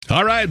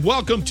All right,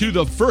 welcome to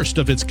the first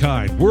of its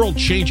kind,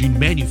 world-changing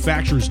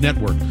manufacturers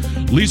network.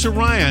 Lisa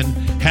Ryan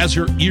has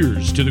her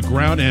ears to the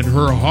ground and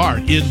her heart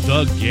in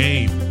the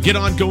game. Get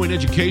ongoing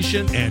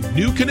education and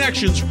new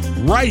connections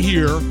right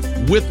here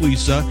with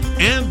Lisa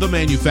and the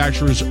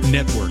Manufacturers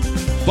Network.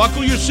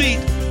 Buckle your seat,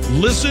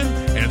 listen,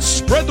 and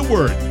spread the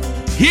word.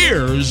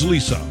 Here's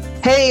Lisa.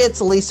 Hey,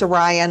 it's Lisa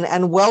Ryan,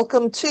 and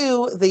welcome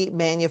to the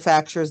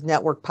Manufacturers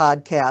Network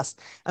podcast.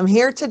 I'm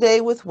here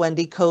today with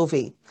Wendy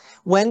Covey.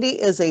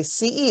 Wendy is a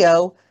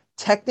CEO,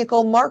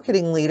 technical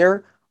marketing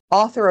leader,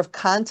 author of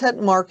Content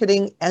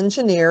Marketing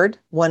Engineered,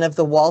 one of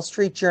the Wall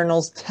Street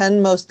Journal's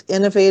 10 most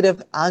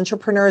innovative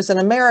entrepreneurs in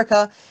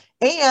America,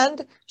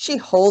 and she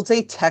holds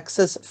a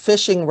Texas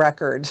fishing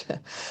record.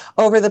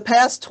 Over the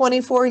past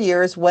 24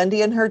 years,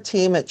 Wendy and her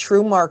team at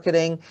True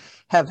Marketing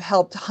have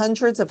helped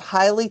hundreds of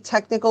highly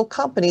technical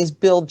companies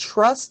build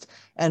trust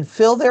and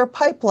fill their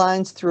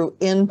pipelines through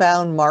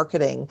inbound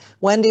marketing.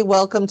 Wendy,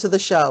 welcome to the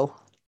show.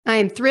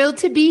 I'm thrilled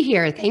to be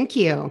here. Thank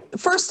you.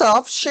 First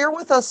off, share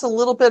with us a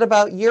little bit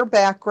about your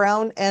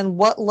background and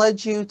what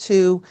led you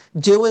to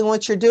doing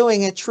what you're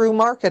doing at True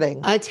Marketing.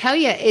 I'll tell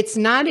you, it's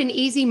not an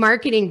easy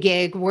marketing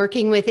gig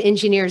working with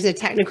engineers and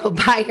technical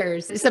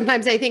buyers.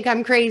 Sometimes I think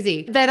I'm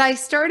crazy. But I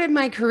started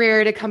my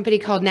career at a company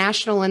called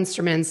National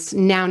Instruments,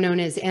 now known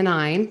as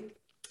NI.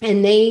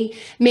 And they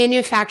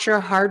manufacture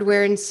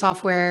hardware and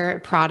software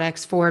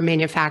products for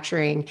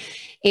manufacturing.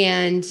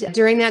 And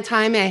during that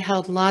time, I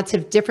held lots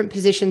of different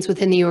positions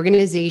within the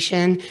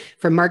organization,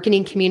 from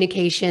marketing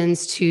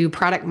communications to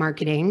product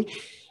marketing.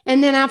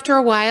 And then after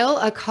a while,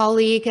 a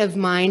colleague of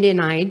mine and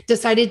I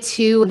decided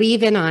to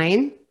leave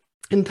NI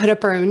and put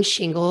up our own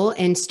shingle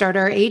and start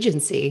our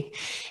agency.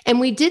 And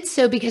we did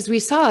so because we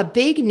saw a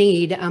big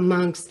need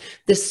amongst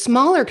the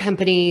smaller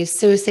companies,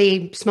 so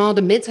say small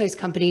to mid-sized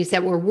companies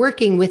that were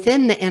working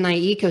within the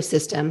NI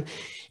ecosystem.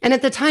 And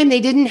at the time,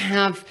 they didn't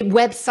have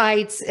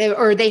websites,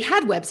 or they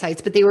had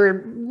websites, but they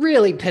were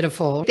really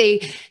pitiful.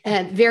 They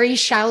had very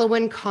shallow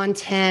in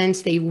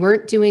content. They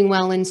weren't doing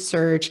well in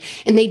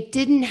search, and they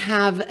didn't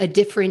have a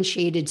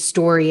differentiated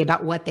story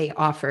about what they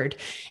offered.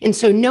 And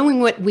so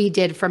knowing what we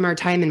did from our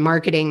time in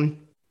marketing,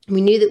 we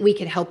knew that we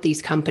could help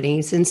these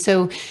companies. And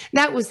so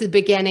that was the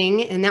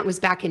beginning, and that was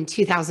back in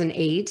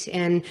 2008.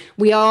 And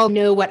we all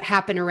know what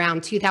happened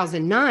around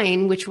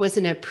 2009, which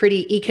wasn't a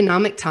pretty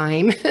economic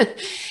time.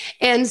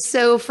 And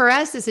so for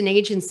us as an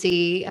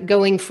agency,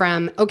 going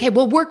from, okay,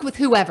 we'll work with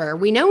whoever,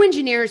 we know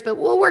engineers, but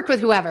we'll work with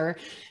whoever,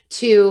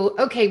 to,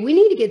 okay, we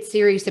need to get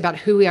serious about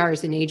who we are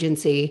as an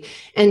agency.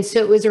 And so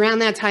it was around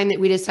that time that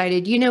we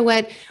decided, you know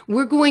what,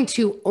 we're going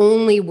to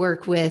only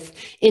work with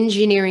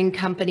engineering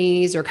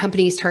companies or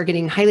companies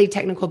targeting highly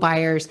technical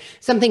buyers,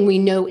 something we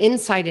know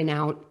inside and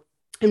out.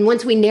 And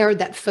once we narrowed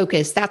that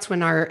focus, that's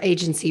when our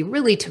agency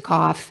really took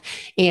off.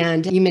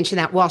 And you mentioned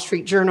that Wall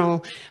Street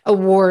Journal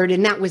award,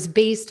 and that was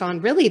based on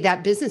really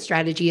that business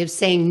strategy of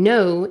saying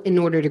no in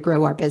order to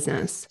grow our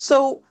business.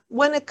 So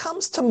when it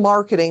comes to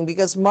marketing,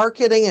 because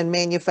marketing and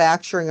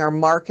manufacturing or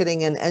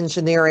marketing and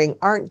engineering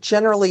aren't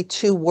generally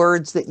two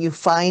words that you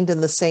find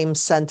in the same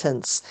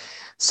sentence.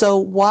 So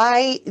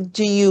why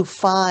do you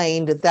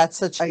find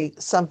that's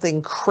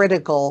something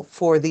critical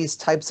for these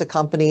types of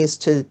companies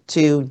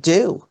to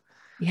do?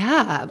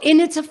 Yeah.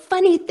 And it's a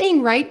funny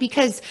thing, right?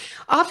 Because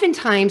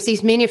oftentimes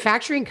these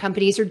manufacturing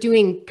companies are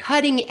doing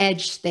cutting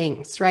edge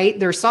things, right?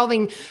 They're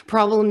solving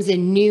problems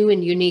in new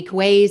and unique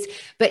ways.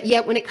 But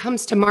yet when it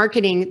comes to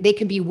marketing, they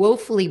can be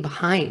woefully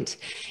behind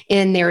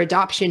in their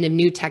adoption of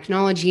new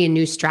technology and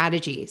new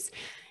strategies.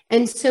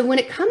 And so when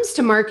it comes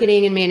to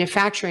marketing and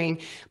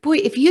manufacturing, boy,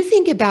 if you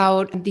think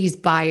about these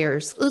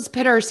buyers, let's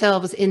put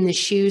ourselves in the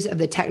shoes of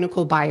the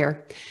technical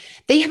buyer.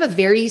 They have a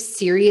very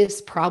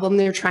serious problem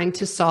they're trying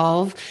to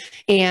solve,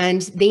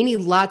 and they need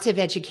lots of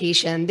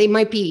education. They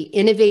might be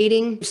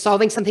innovating,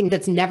 solving something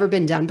that's never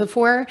been done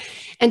before.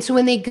 And so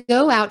when they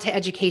go out to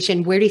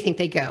education, where do you think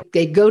they go?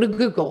 They go to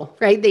Google,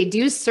 right? They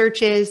do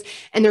searches,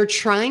 and they're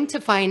trying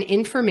to find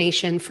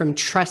information from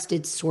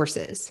trusted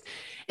sources.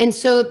 And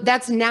so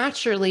that's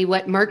naturally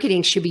what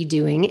marketing should be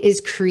doing,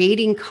 is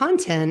creating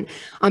content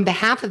on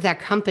behalf of that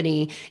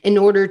company in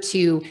order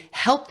to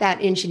help that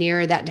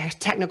engineer, that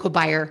technical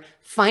buyer,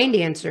 find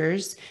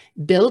answers,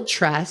 build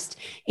trust,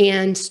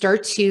 and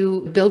start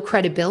to build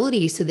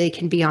credibility so they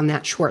can be on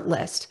that short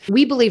list.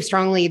 We believe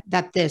strongly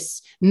that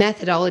this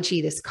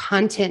methodology, this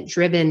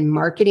content-driven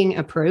marketing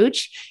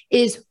approach,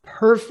 is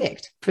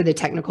perfect for the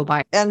technical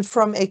buyer. And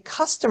from a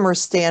customer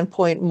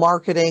standpoint,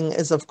 marketing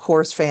is, of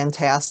course,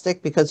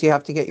 fantastic because you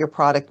have to get your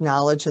product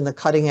knowledge and the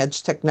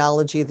cutting-edge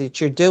technology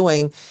that you're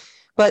doing.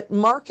 But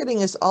marketing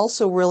is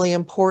also really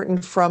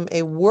important from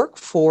a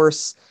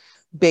workforce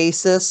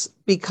basis,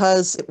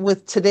 because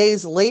with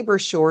today's labor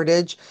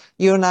shortage,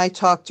 you and I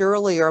talked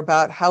earlier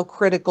about how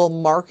critical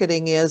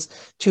marketing is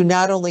to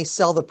not only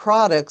sell the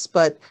products,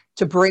 but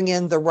to bring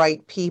in the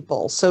right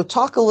people. So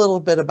talk a little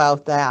bit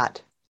about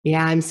that.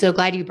 Yeah, I'm so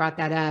glad you brought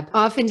that up.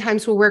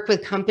 Oftentimes we'll work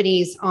with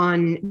companies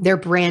on their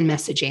brand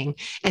messaging,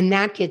 and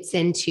that gets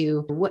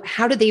into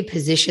how do they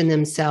position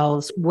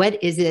themselves?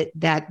 What is it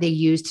that they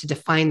use to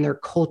define their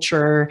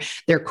culture,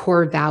 their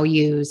core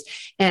values?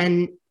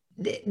 And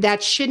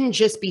that shouldn't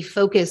just be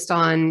focused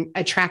on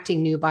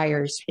attracting new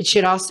buyers. It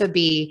should also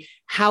be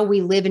how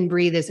we live and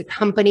breathe as a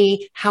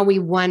company, how we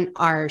want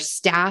our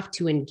staff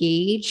to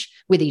engage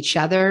with each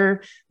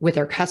other, with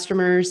our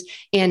customers,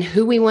 and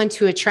who we want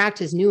to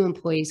attract as new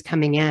employees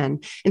coming in.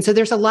 And so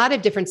there's a lot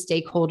of different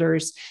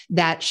stakeholders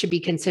that should be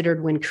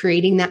considered when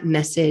creating that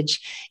message.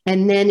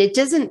 And then it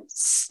doesn't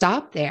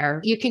stop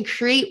there. You can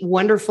create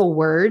wonderful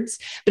words,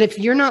 but if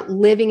you're not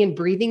living and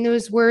breathing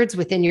those words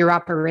within your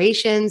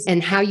operations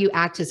and how you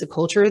act as a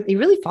culture, they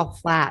really fall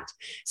flat.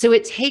 So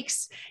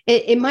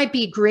it might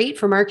be great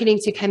for marketing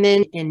to come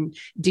in and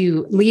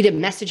lead a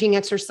messaging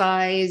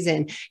exercise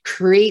and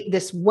create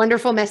this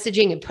wonderful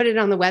messaging and put it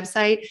on the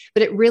website.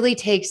 But it really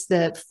takes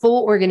the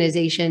full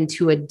organization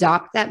to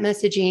adopt that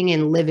messaging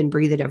and live and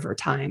breathe it over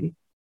time.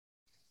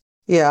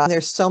 Yeah,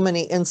 there's so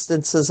many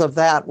instances of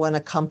that when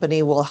a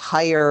company will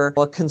hire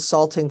a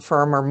consulting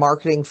firm or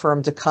marketing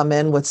firm to come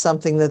in with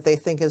something that they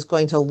think is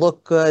going to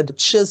look good,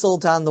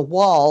 chiseled on the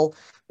wall.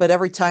 But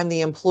every time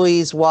the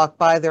employees walk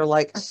by, they're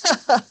like,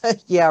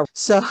 yeah.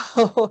 So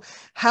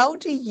how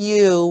do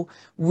you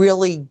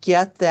really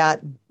get that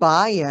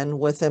buy-in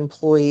with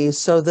employees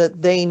so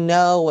that they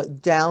know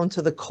down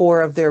to the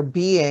core of their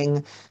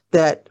being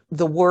that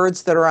the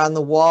words that are on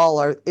the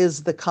wall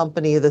is the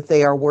company that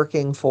they are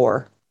working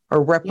for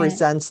or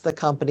represents the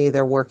company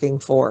they're working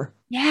for?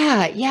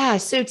 Yeah.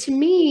 So to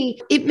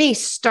me, it may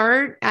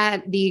start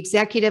at the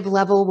executive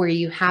level where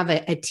you have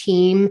a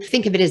team.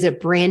 Think of it as a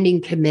branding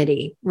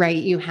committee, right?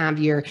 You have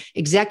your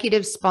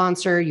executive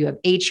sponsor, you have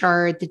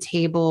HR at the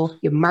table,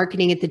 you have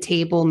marketing at the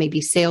table,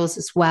 maybe sales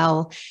as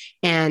well.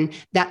 And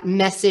that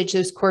message,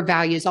 those core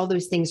values, all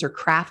those things are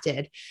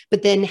crafted.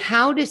 But then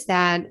how does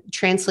that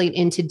translate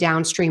into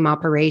downstream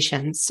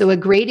operations? So a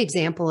great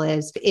example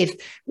is if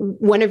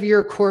one of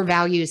your core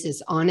values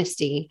is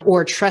honesty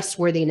or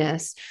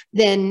trustworthiness,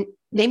 then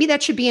maybe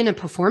that should be in a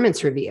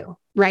performance review,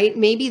 right?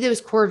 Maybe those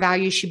core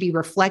values should be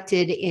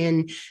reflected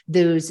in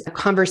those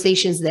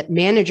conversations that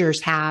managers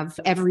have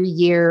every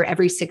year,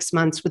 every 6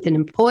 months with an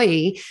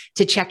employee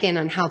to check in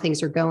on how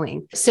things are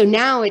going. So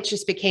now it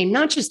just became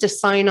not just a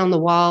sign on the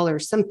wall or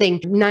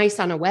something nice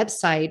on a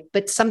website,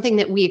 but something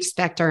that we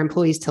expect our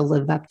employees to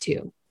live up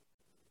to.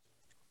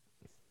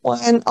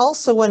 Well, and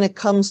also when it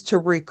comes to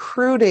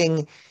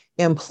recruiting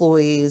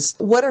employees,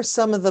 what are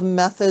some of the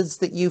methods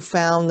that you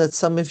found that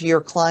some of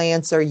your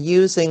clients are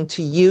using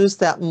to use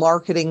that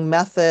marketing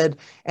method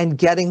and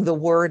getting the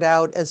word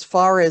out as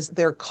far as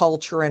their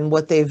culture and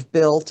what they've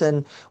built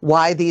and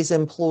why these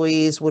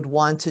employees would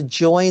want to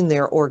join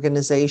their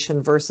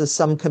organization versus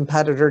some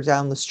competitor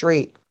down the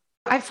street?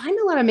 I find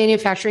a lot of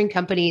manufacturing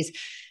companies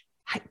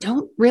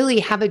don't really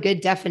have a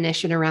good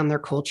definition around their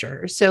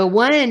culture. So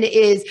one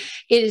is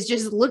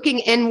just looking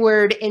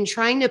inward and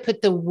trying to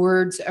put the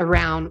words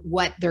around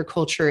what their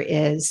culture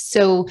is.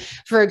 So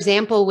for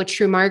example, with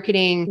True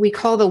Marketing, we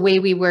call the way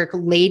we work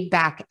laid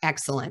back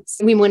excellence.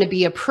 We want to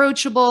be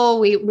approachable.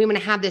 We want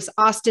to have this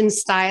Austin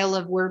style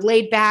of we're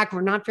laid back.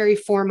 We're not very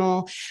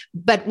formal,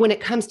 but when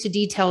it comes to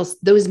details,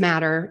 those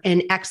matter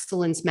and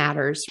excellence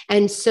matters.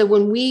 And so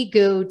when we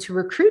go to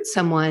recruit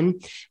someone,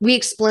 we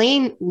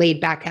explain laid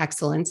back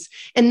excellence.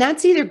 And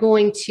that's either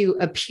going to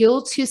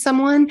appeal to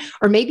someone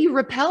or maybe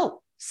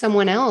repel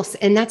someone else.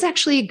 And that's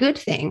actually a good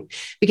thing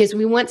because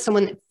we want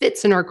someone that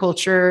fits in our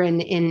culture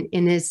and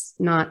is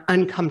not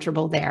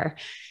uncomfortable there.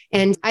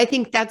 And I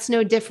think that's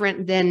no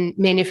different than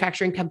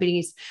manufacturing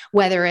companies,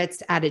 whether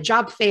it's at a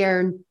job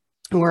fair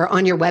or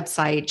on your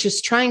website,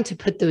 just trying to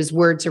put those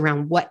words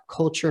around what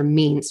culture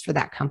means for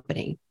that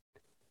company.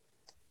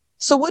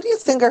 So what do you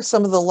think are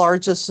some of the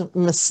largest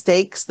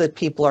mistakes that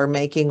people are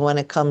making when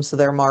it comes to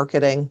their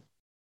marketing?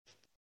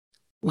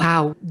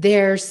 Wow,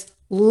 there's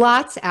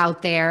lots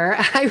out there.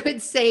 I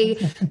would say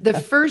the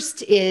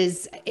first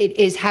is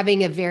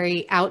having a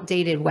very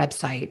outdated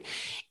website.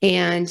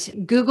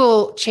 And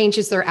Google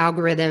changes their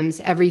algorithms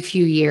every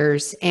few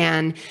years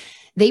and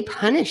they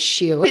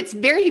punish you. It's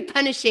very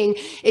punishing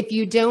if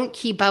you don't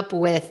keep up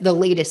with the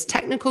latest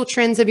technical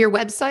trends of your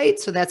website.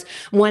 So that's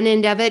one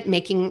end of it,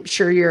 making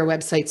sure your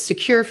website's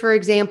secure, for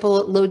example,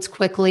 it loads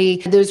quickly.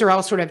 Those are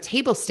all sort of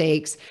table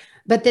stakes.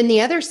 But then the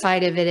other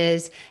side of it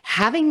is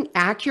having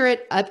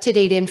accurate,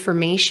 up-to-date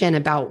information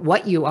about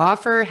what you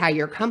offer, how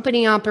your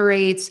company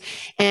operates,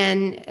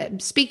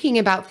 and speaking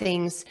about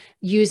things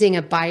using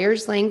a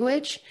buyer's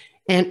language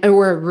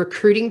or a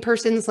recruiting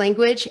person's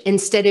language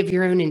instead of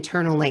your own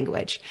internal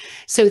language.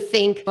 So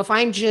think if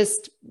I'm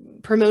just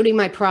promoting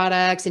my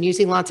products and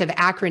using lots of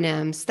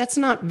acronyms, that's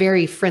not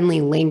very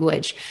friendly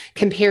language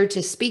compared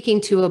to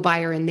speaking to a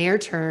buyer in their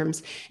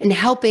terms and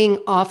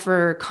helping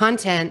offer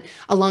content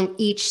along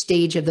each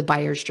stage of the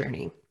buyer's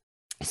journey.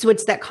 So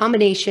it's that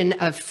combination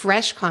of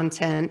fresh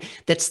content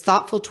that's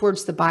thoughtful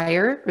towards the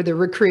buyer or the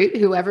recruit,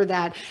 whoever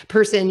that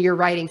person you're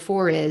writing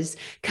for is,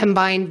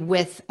 combined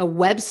with a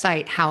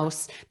website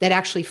house that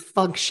actually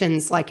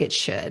functions like it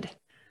should.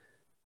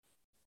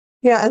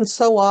 Yeah, and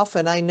so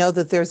often I know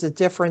that there's a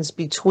difference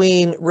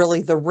between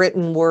really the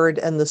written word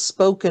and the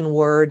spoken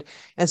word.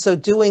 And so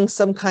doing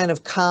some kind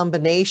of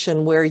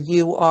combination where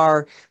you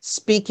are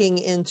speaking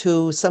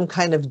into some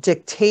kind of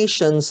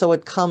dictation so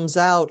it comes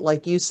out,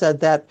 like you said,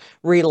 that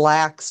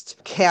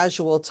relaxed,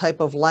 casual type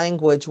of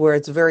language where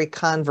it's very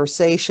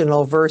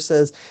conversational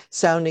versus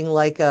sounding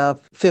like a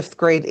fifth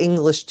grade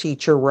English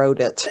teacher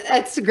wrote it.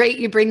 That's great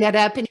you bring that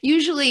up. And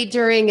usually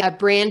during a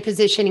brand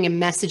positioning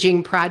and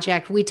messaging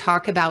project, we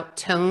talk about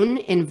tone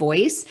and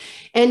voice.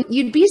 And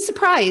you'd be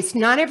surprised.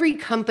 Not every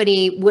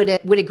company would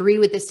agree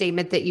with the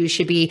statement that you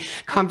should be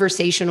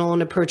conversational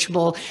and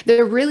approachable.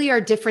 There really are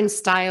different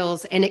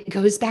styles, and it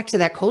goes back to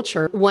that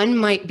culture. One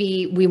might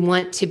be we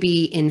want to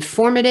be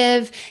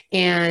informative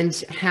and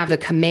have a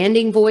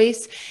commanding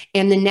voice.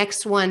 And the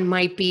next one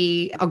might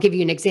be, I'll give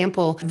you an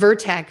example,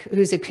 Vertec,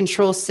 who's a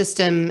control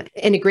system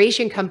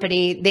integration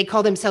company, they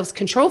call themselves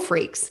control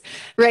freaks,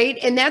 right?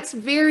 And that's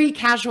very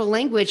casual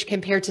language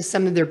compared to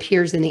some of their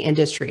peers in the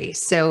industry.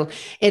 So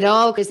it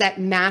all is that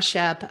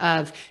mashup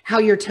of how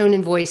your tone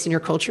and voice and your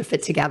culture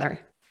fit together.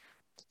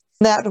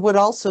 That would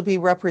also be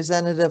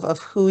representative of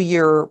who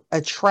you're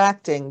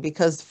attracting,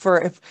 because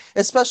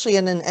especially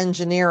in an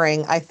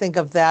engineering, I think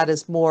of that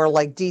as more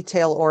like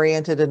detail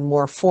oriented and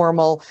more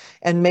formal,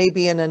 and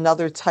maybe in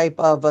another type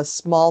of a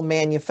small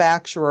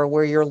manufacturer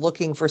where you're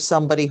looking for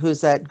somebody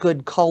who's that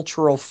good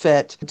cultural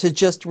fit to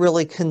just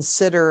really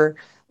consider,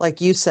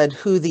 like you said,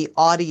 who the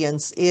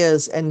audience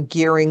is and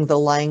gearing the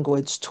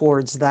language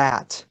towards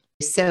that.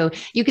 So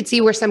you could see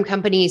where some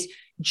companies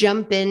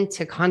jump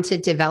into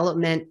content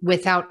development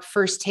without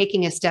first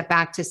taking a step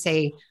back to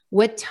say,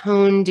 what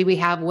tone do we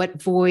have?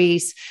 What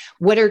voice?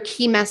 What are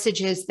key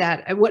messages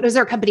what does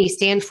our company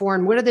stand for?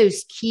 And what are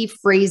those key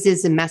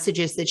phrases and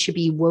messages that should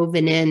be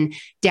woven in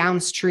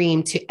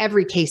downstream to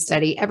every case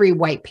study, every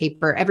white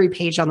paper, every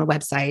page on the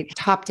website?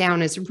 Top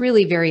down is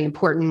really very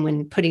important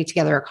when putting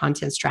together a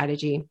content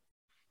strategy.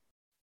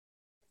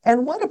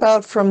 And what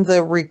about from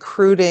the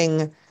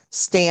recruiting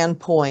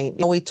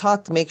standpoint? We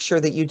talked to make sure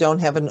that you don't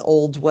have an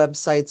old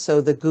website so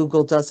that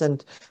Google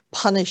doesn't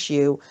punish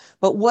you.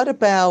 But what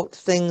about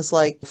things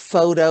like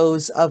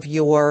photos of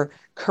your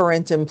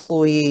current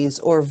employees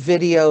or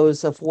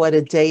videos of what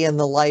a day in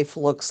the life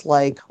looks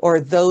like,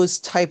 or those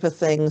type of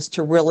things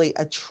to really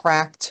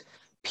attract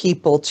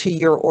people to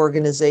your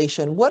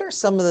organization? What are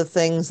some of the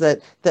things that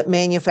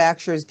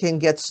manufacturers can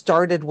get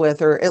started with,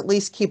 or at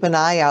least keep an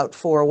eye out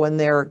for when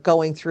they're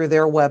going through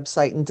their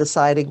website and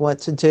deciding what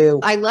to do?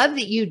 I love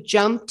that you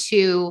jump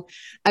to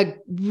a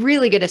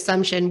really good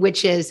assumption,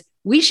 which is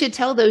we should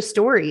tell those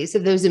stories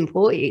of those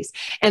employees.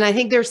 And I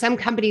think there are some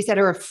companies that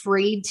are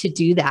afraid to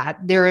do that.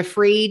 They're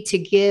afraid to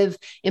give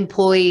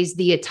employees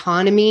the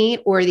autonomy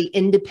or the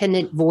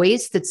independent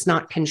voice that's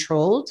not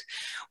controlled,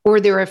 or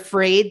they're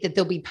afraid that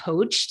they'll be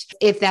poached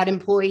if that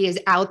employee is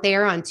out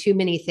there on too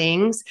many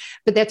things.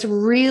 But that's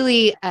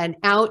really an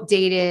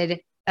outdated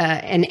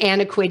an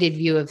antiquated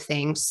view of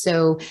things.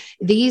 So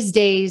these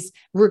days,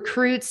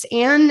 recruits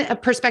and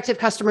prospective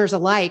customers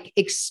alike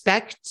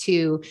expect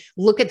to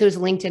look at those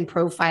LinkedIn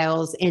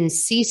profiles and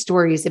see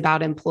stories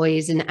about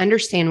employees and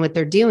understand what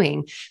they're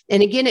doing.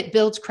 And again, it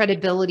builds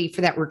credibility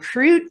for that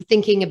recruit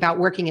thinking about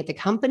working at the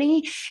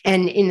company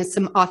and in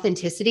some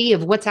authenticity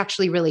of what's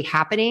actually really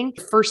happening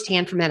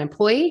firsthand from that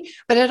employee.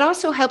 But it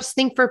also helps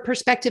think for a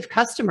prospective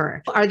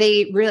customer. Are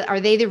they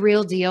the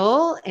real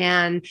deal?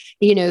 And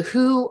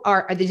who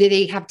do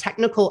they have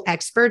technical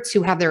experts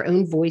who have their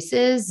own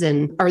voices,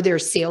 and are there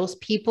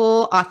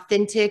salespeople,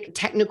 authentic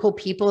technical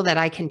people that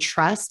I can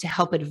trust to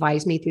help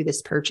advise me through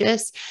this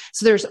purchase?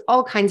 So there's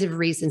all kinds of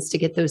reasons to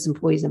get those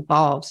employees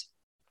involved.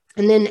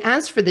 And then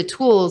as for the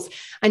tools,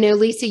 I know,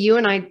 Lisa, you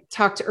and I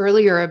talked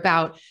earlier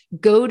about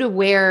go to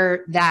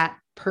where that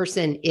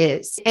person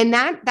is. And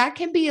that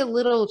can be a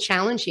little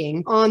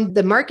challenging. On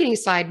the marketing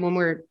side, when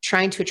we're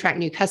trying to attract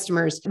new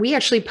customers, we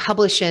actually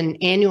publish an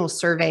annual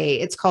survey.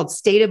 It's called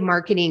State of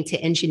Marketing to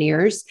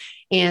Engineers.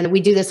 And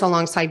we do this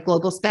alongside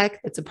Global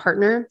Spec, that's a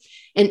partner.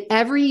 And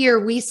every year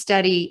we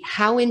study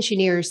how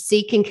engineers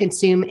seek and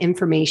consume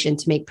information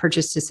to make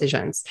purchase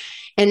decisions.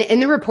 And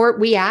in the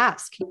report, we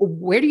ask,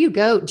 where do you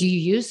go? Do you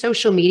use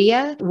social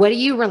media? What do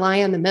you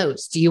rely on the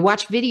most? Do you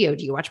watch video?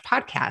 Do you watch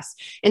podcasts?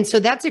 And so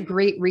that's a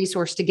great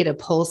resource to get a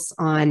pulse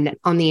on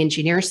the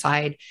engineer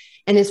side.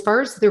 And as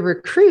far as the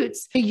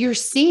recruits, you're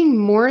seeing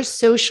more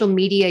social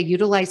media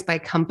utilized by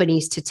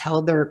companies to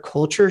tell their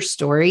culture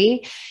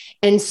story.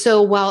 And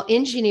so while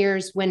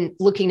engineers, when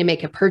looking to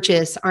make a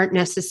purchase, aren't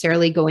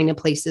necessarily going to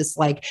places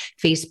like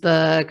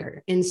Facebook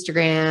or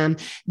Instagram,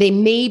 they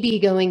may be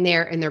going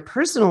there in their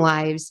personal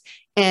lives.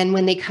 And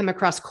when they come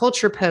across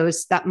culture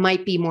posts that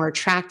might be more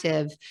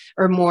attractive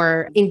or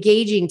more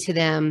engaging to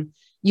them,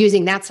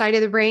 using that side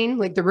of the brain,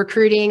 like the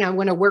recruiting, I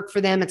want to work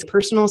for them. It's a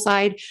personal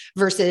side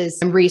versus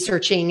I'm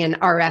researching an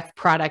RF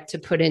product to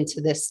put into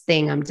this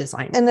thing I'm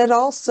designing. And it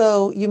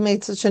also, you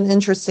made such an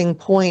interesting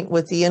point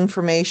with the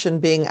information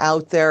being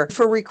out there.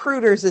 For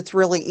recruiters, it's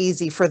really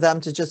easy for them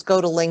to just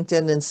go to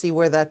LinkedIn and see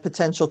where that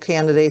potential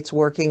candidate's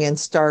working and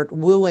start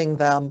wooing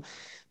them.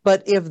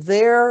 But if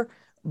their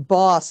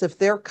boss, if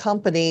their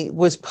company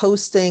was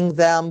posting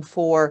them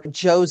for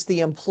Joe's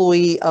the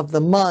Employee of the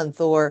Month,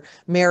 or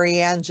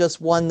Marianne just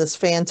won this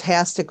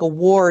fantastic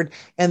award,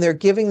 and they're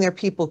giving their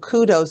people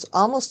kudos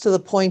almost to the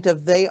point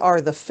of they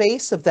are the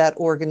face of that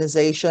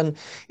organization,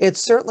 it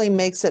certainly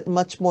makes it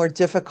much more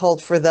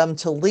difficult for them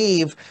to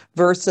leave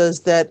versus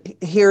that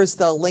here's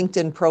the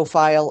LinkedIn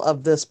profile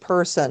of this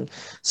person.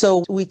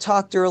 So we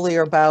talked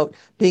earlier about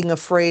being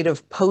afraid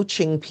of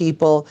poaching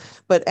people,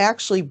 but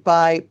actually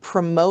by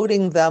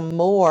promoting them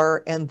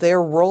more and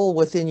their role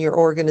within your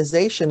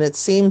organization, it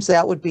seems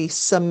that would be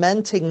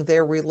cementing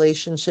their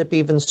relationship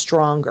even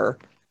stronger.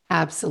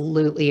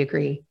 Absolutely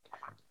agree.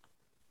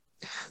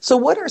 So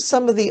what are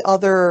some of the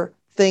other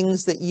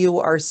things that you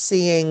are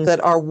seeing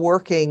that are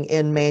working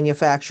in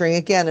manufacturing?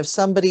 Again, if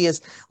somebody is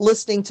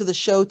listening to the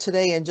show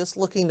today and just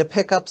looking to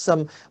pick up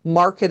some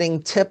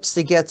marketing tips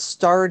to get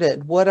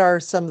started, what are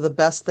some of the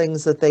best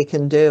things that they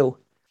can do?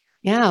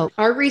 Yeah,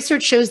 our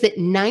research shows that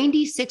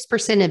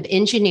 96% of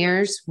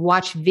engineers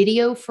watch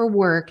video for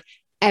work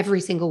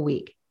every single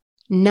week.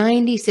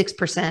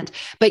 96%.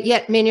 But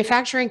yet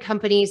manufacturing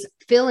companies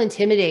feel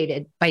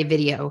intimidated by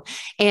video.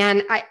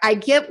 And I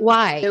get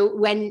why.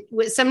 So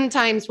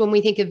sometimes when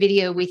we think of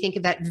video, we think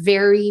of that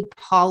very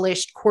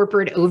polished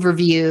corporate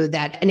overview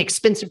that an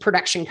expensive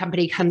production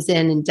company comes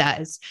in and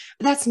does.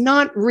 But that's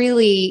not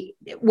really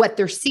what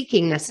they're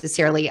seeking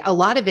necessarily. A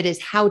lot of it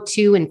is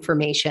how-to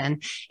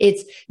information.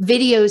 It's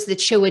videos that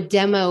show a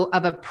demo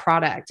of a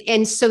product.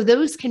 And so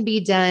those can be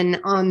done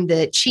on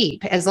the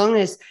cheap. As long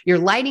as your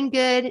lighting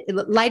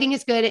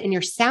is good and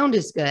your sound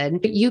is good,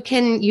 you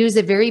can use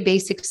a very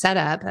basic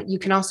setup. You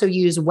can also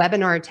use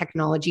webinar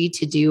technology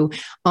to do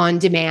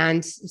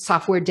on-demand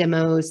software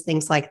demos,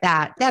 things like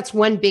that. That's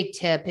one big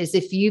tip is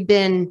if you've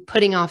been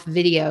putting off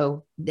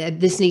video,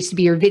 this needs to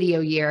be your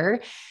video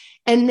year.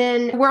 And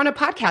then we're on a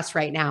podcast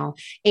right now,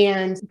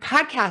 and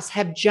podcasts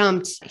have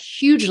jumped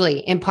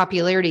hugely in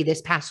popularity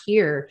this past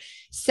year.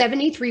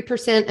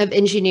 73% of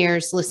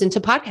engineers listen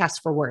to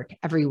podcasts for work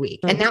every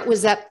week. And that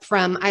was up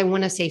from, I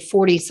want to say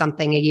 40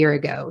 something a year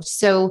ago.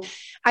 So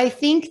I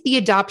think the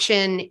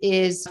adoption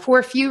is for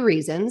a few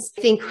reasons.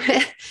 I think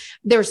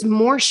there's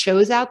more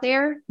shows out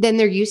there than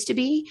there used to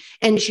be,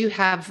 and you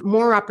have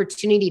more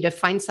opportunity to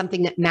find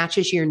something that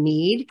matches your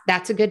need.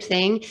 That's a good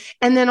thing.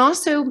 And then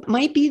also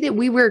might be that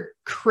we were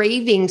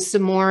craving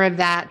some more of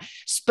that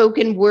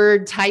spoken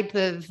word type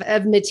of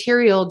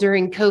material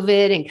during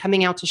COVID and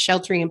coming out to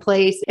sheltering in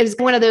place. It was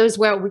one of those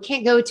where we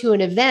can't go to an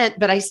event,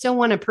 but I still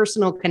want a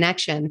personal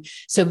connection.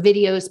 So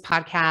videos,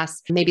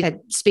 podcasts, maybe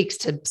that speaks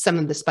to some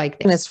of the spike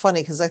there. And it's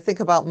funny because I think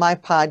about my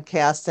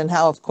podcast and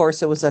how, of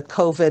course, it was a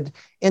COVID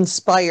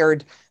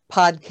inspired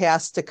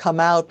podcast to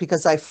come out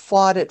because I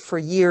fought it for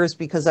years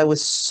because I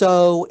was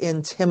so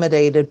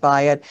intimidated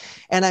by it.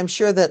 And I'm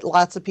sure that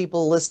lots of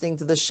people listening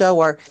to the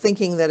show are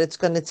thinking that it's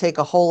going to take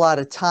a whole lot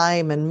of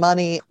time and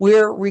money.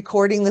 We're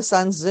recording this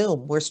on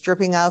Zoom. We're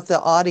stripping out the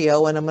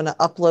audio and I'm going to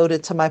upload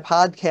it to my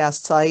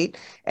podcast site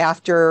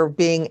after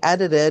being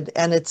edited.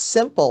 And it's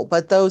simple,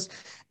 but those,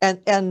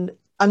 and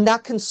I'm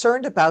not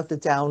concerned about the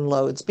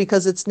downloads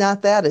because it's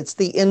not that. It's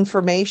the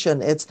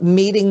information. It's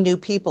meeting new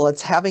people.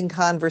 It's having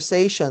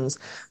conversations.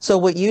 So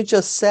what you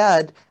just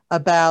said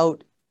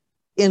about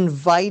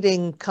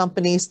inviting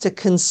companies to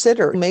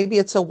consider, maybe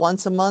it's a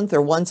once a month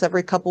or once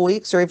every couple of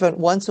weeks or even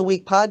once a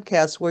week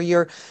podcast where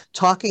you're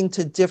talking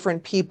to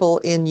different people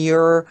in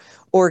your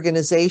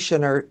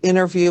organization or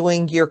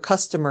interviewing your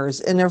customers,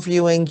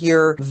 interviewing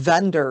your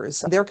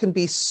vendors. There can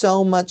be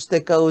so much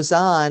that goes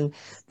on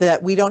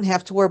that we don't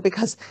have to worry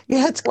because,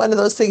 yeah, it's one of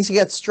those things you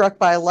get struck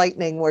by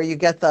lightning where you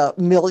get the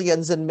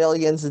millions and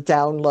millions of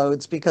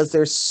downloads because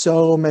there's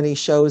so many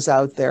shows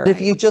out there. If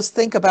you just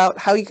think about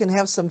how you can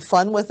have some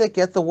fun with it,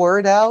 get the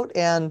word out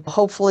and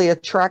hopefully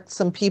attract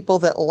some people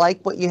that like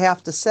what you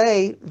have to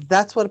say,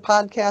 that's what a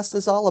podcast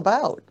is all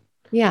about.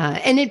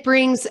 Yeah. And it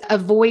brings a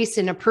voice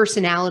and a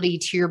personality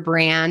to your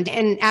brand.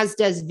 And as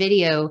does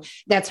video,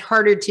 that's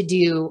harder to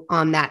do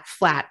on that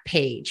flat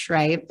page,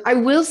 right? I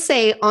will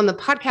say on the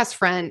podcast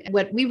front,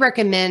 what we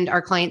recommend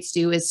our clients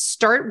do is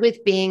start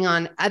with being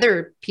on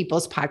other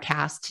people's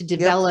podcasts to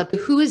develop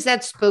who is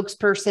that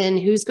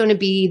spokesperson, who's going to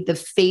be the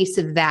face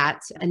of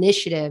that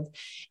initiative.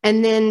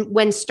 And then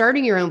when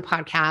starting your own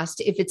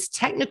podcast, if it's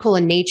technical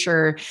in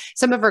nature,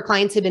 some of our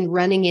clients have been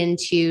running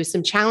into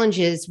some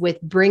challenges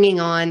with bringing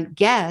on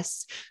guests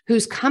guests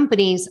whose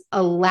companies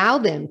allow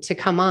them to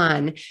come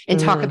on and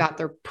talk about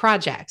their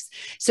projects.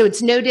 So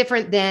it's no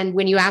different than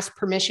when you ask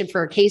permission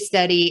for a case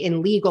study and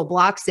legal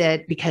blocks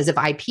it because of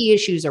IP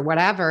issues or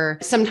whatever.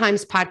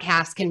 Sometimes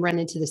podcasts can run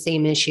into the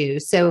same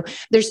issues. So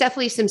there's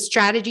definitely some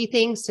strategy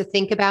things to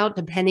think about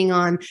depending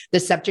on the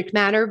subject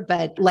matter.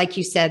 But like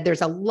you said,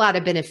 there's a lot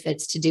of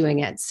benefits to doing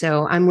it.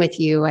 So I'm with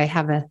you.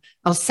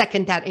 I'll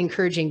second that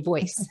encouraging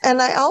voice.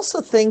 And I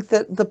also think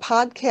that the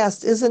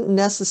podcast isn't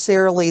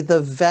necessarily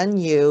the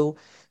venue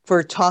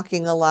for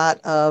talking a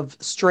lot of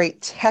straight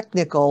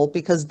technical,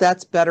 because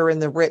that's better in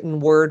the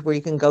written word where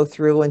you can go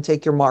through and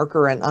take your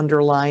marker and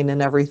underline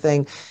and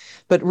everything,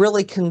 but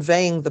really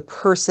conveying the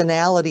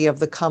personality of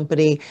the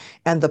company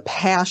and the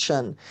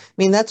passion. I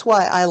mean, that's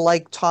why I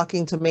like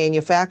talking to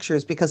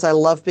manufacturers, because I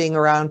love being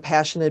around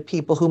passionate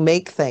people who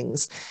make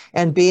things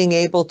and being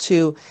able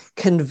to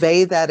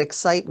convey that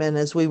excitement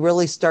as we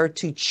really start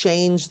to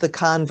change the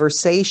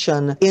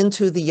conversation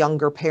into the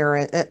younger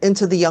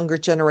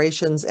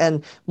generations,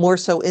 and more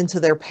so into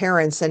their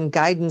parents and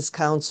guidance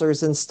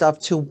counselors and stuff,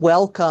 to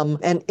welcome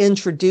and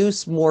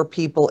introduce more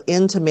people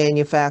into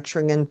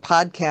manufacturing. And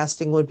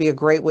podcasting would be a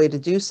great way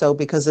to do so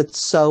because it's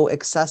so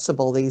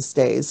accessible these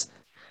days.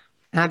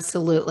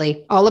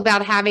 Absolutely. All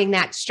about having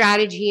that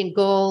strategy and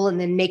goal and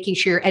then making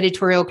sure your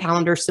editorial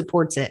calendar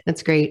supports it.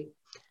 That's great.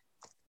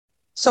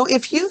 So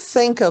if you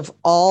think of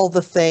all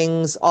the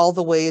things, all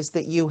the ways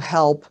that you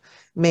help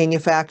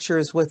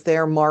manufacturers with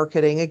their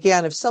marketing,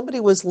 again, if somebody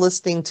was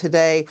listening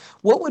today,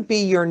 what would be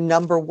your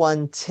number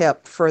one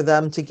tip for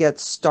them to get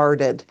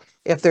started?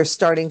 If they're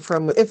starting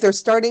from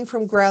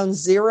ground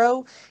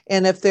zero,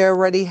 and if they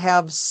already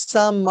have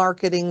some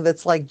marketing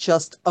that's like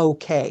just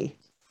okay.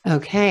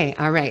 Okay.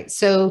 All right.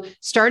 So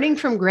starting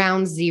from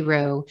ground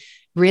zero,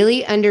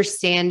 really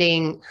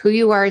understanding who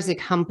you are as a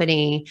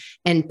company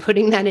and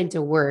putting that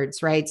into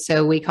words, right?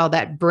 So we call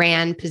that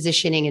brand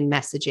positioning and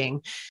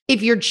messaging.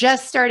 If you're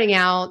just starting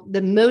out,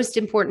 the most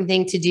important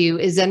thing to do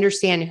is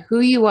understand who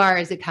you are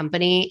as a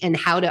company and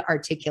how to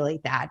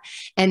articulate that.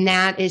 And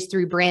that is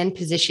through brand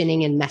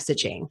positioning and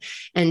messaging.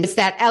 And it's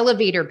that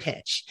elevator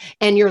pitch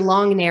and your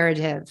long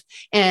narrative.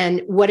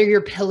 And what are your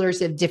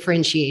pillars of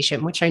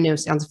differentiation, which I know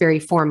sounds very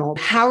formal.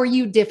 How are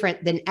you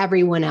different than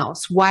everyone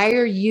else? Why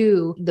are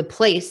you the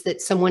place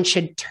that someone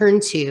should turn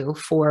to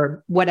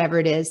for whatever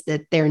it is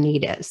that their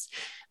need is?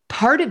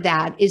 Part of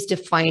that is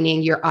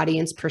defining your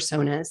audience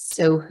personas.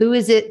 So who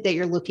is it that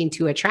you're looking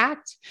to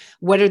attract?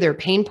 What are their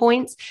pain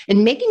points?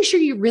 And making sure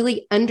you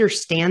really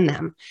understand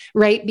them,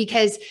 right?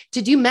 Because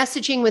to do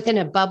messaging within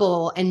a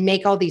bubble and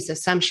make all these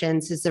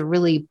assumptions is a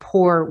really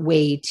poor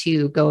way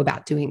to go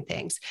about doing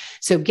things.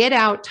 So get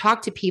out,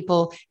 talk to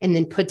people, and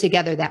then put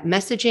together that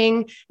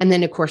messaging. And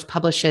then, of course,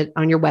 publish it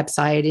on your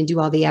website and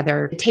do all the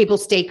other table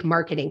stake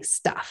marketing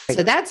stuff.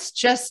 So that's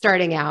just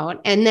starting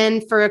out. And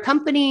then for a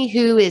company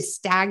who is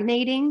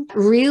stagnating,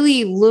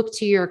 really look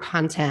to your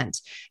content.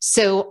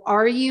 So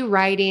are you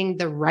writing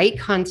the right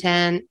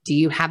content? Do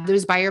you have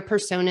those buyer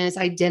personas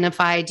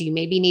identified? Do you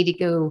maybe need to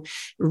go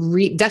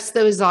dust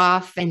those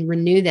off and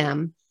renew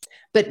them?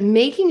 But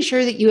making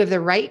sure that you have the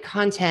right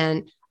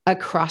content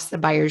across the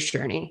buyer's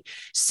journey.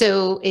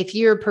 So if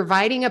you're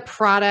providing a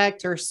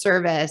product or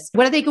service,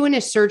 what are they going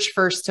to search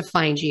first to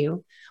find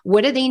you?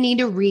 What do they need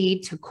to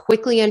read to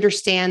quickly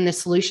understand the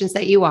solutions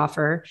that you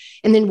offer?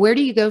 And then where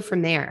do you go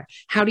from there?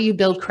 How do you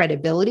build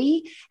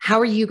credibility? How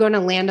are you going to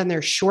land on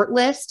their short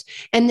list?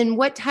 And then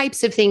what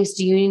types of things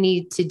do you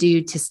need to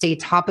do to stay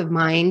top of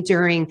mind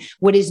during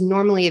what is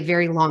normally a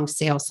very long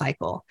sales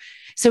cycle?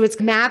 So it's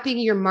mapping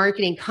your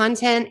marketing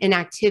content and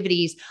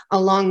activities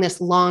along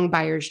this long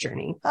buyer's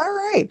journey. All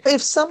right.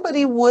 If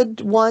somebody would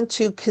want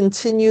to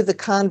continue the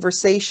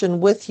conversation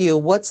with you,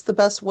 what's the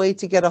best way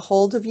to get a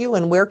hold of you,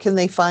 and where can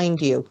they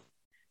find you?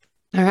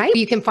 All right.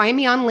 You can find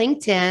me on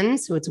LinkedIn.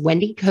 So it's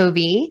Wendy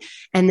Covey.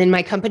 And then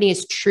my company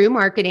is True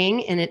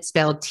Marketing, and it's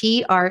spelled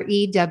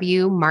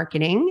TREW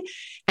Marketing.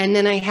 And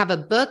then I have a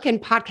book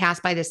and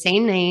podcast by the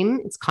same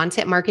name. It's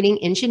Content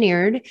Marketing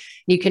Engineered.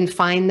 You can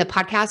find the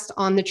podcast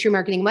on the True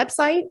Marketing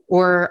website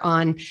or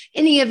on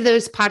any of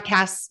those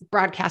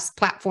broadcast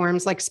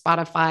platforms like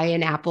Spotify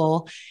and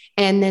Apple.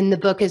 And then the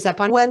book is up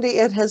on. Wendy,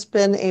 it has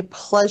been a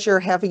pleasure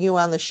having you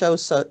on the show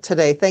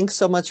today. Thanks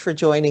so much for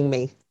joining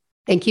me.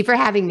 Thank you for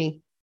having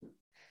me.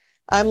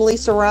 I'm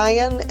Lisa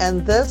Ryan,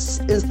 and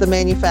this is the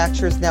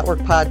Manufacturers Network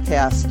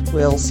podcast.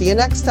 We'll see you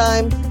next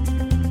time.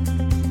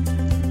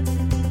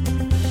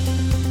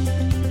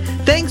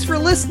 Thanks for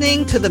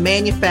listening to the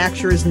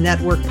Manufacturers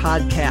Network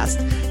podcast.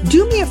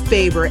 Do me a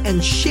favor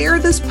and share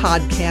this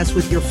podcast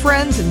with your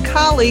friends and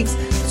colleagues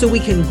so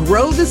we can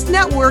grow this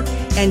network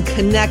and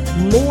connect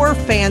more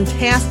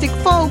fantastic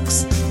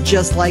folks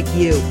just like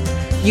you.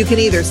 You can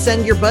either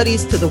send your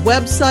buddies to the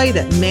website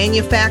at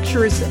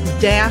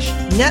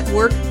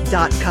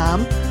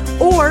manufacturers-network.com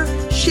or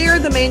share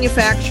the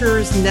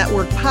Manufacturers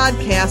Network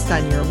podcast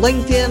on your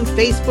LinkedIn,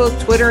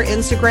 Facebook, Twitter,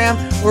 Instagram,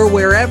 or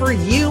wherever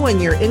you and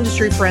your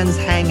industry friends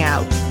hang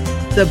out.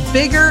 The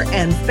bigger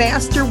and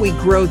faster we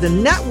grow the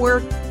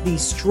network, the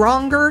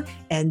stronger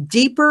and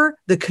deeper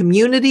the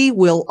community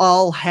we'll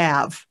all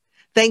have.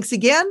 Thanks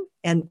again,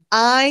 and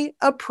I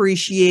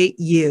appreciate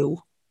you.